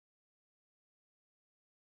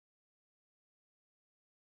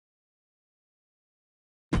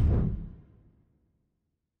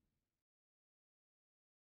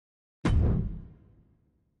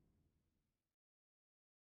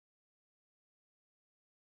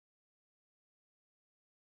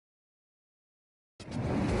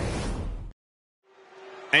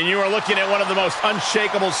And you are looking at one of the most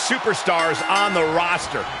unshakable superstars on the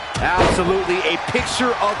roster. Absolutely a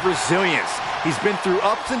picture of resilience. He's been through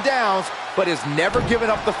ups and downs, but has never given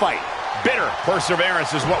up the fight. Bitter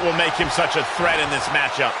perseverance is what will make him such a threat in this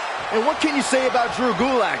matchup. And what can you say about Drew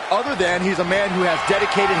Gulak, other than he's a man who has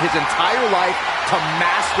dedicated his entire life to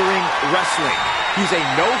mastering wrestling? He's a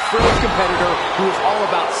no-frills competitor who is all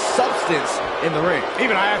about substance in the ring.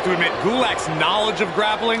 Even I have to admit, Gulak's knowledge of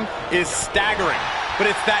grappling is staggering. But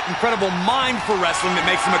it's that incredible mind for wrestling that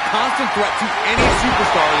makes him a constant threat to any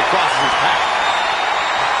superstar that crosses his path.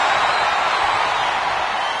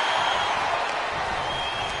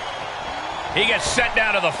 He gets sent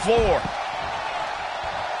down to the floor.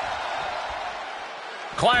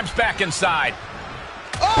 Climbs back inside.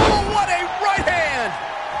 Oh, what a right hand!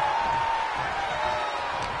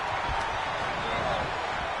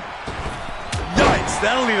 Yikes,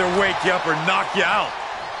 that'll either wake you up or knock you out.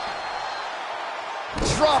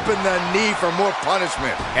 Dropping the knee for more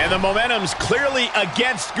punishment. And the momentum's clearly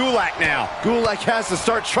against Gulak now. Gulak has to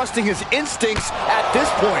start trusting his instincts at this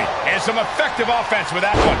point. And some effective offense with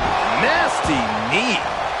that one. Nasty knee.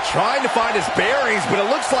 Trying to find his bearings, but it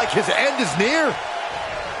looks like his end is near.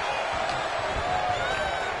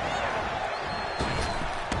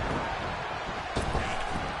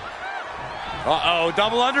 Uh-oh,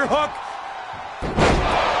 double underhook.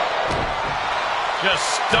 Just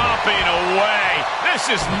stomping away. This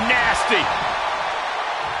is nasty.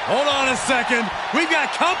 Hold on a second. We've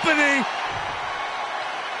got company.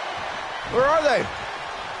 Where are they?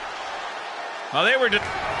 Well, they were... Drew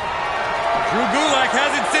Gulak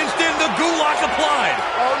has it cinched in. The Gulak applied.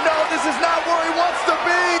 Oh, no, this is not where he wants to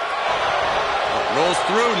be. Rolls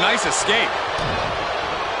through. Nice escape.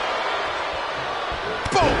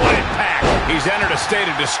 Boom, what impact. He's entered a state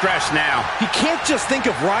of distress now. He can't just think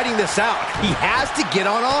of riding this out. He has to get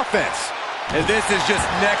on offense. And this is just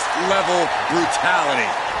next level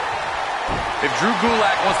brutality. If Drew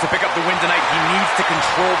Gulak wants to pick up the win tonight, he needs to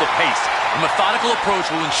control the pace. A methodical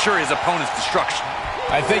approach will ensure his opponent's destruction.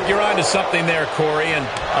 I think you're onto something there, Corey, and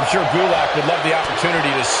I'm sure Gulak would love the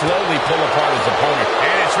opportunity to slowly pull apart his opponent.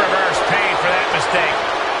 And it's reverse pain for that mistake.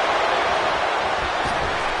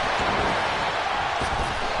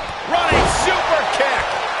 Running super kick.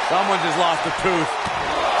 Someone just lost a tooth.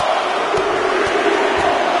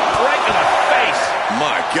 Right to the face.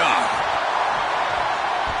 My God.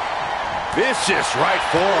 Vicious right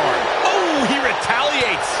forearm. Oh, he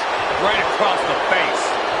retaliates. Right across the face.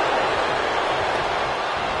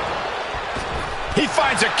 He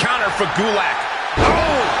finds a counter for Gulak.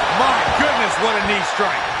 Oh, my goodness, what a knee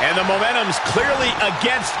strike. And the momentum's clearly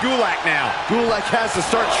against Gulak now. Gulak has to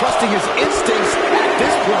start trusting his instincts at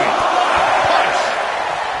this point. Punch.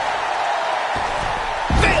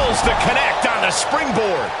 Fails to connect on the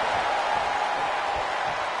springboard.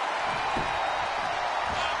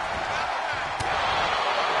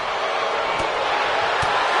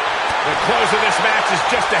 The close of this match is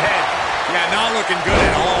just ahead. Yeah, not looking good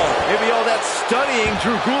at all. Maybe all that studying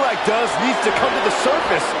Drew Gulak does needs to come to the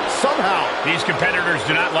surface somehow. These competitors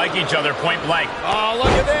do not like each other point blank. Oh,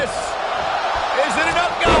 look at this. Is it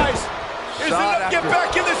enough, guys? Is it enough? Get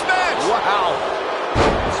back in this match. Wow.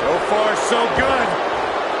 So far, so good.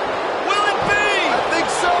 Will it be? I think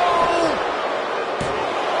so.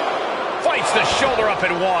 Fights the shoulder up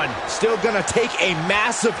and one. Still gonna take a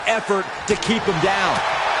massive effort to keep him down.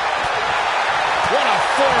 What a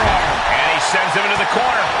forearm. And he sends him into the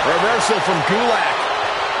corner. Reversal from Gulak.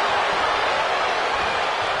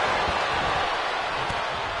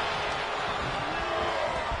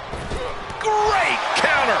 Great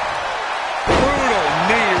counter. Brutal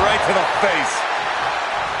knee right to the face.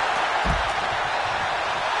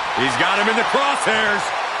 He's got him in the crosshairs.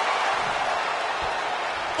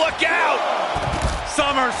 Look out.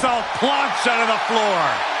 Somersault plunge out of the floor.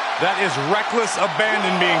 That is reckless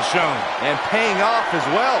abandon being shown. And paying off as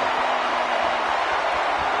well.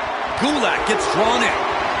 Gulak gets drawn in.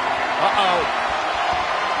 Uh-oh.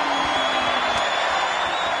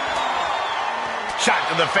 Shot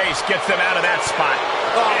to the face gets them out of that spot.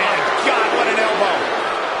 Oh, my God, what an elbow.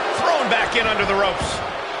 Thrown back in under the ropes.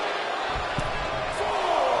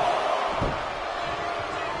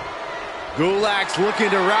 Gulak's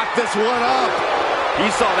looking to wrap this one up. He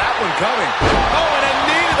saw that one coming. Oh, and a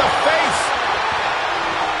knee to the face.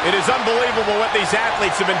 It is unbelievable what these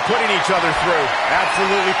athletes have been putting each other through.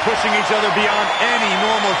 Absolutely pushing each other beyond any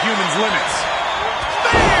normal human's limits.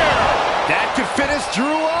 There! That could finish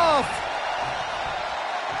Drew off.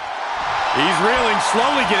 He's reeling,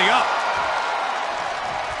 slowly getting up.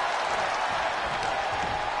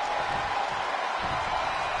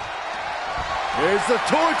 Here's the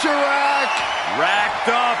torture rack. Racked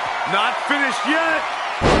up, not finished yet.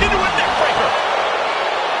 Into a neck breaker.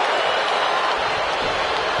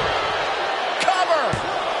 Cover.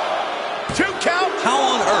 2 count. How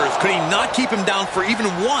on earth could he not keep him down for even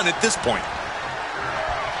 1 at this point?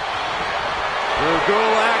 Drew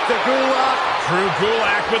Gulak, the Gulak. Drew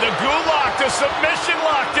Gulak with a Gulak to submission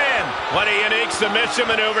locked in. What a unique submission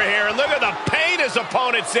maneuver here. And look at the pain his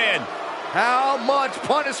opponent's in. How much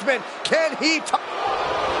punishment can he take?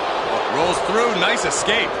 Rolls through, nice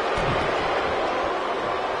escape.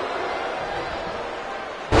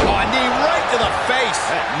 Oh, a knee right to the face.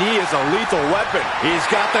 That knee is a lethal weapon. He's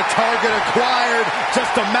got the target acquired.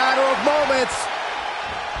 Just a matter of moments.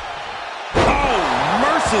 Oh,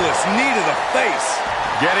 merciless knee to the face.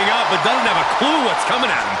 Getting up, but doesn't have a clue what's coming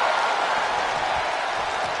at him.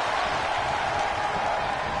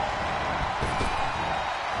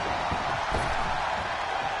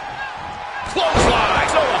 Clothesline.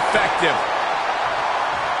 So effective.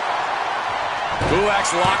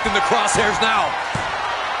 Gulak's locked in the crosshairs now.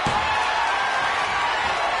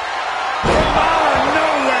 From out of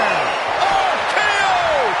nowhere. RKO.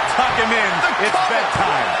 Tuck him in. It's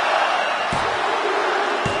bedtime.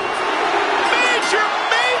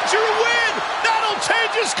 Major win. That'll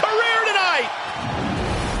change his career tonight.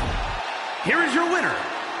 Here is your winner,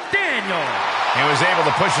 Daniel. He was able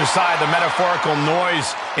to push aside the metaphorical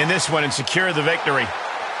noise in this one and secure the victory.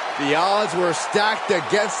 The odds were stacked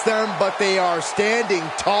against them, but they are standing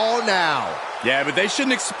tall now. Yeah, but they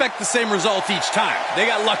shouldn't expect the same result each time. They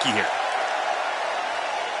got lucky here.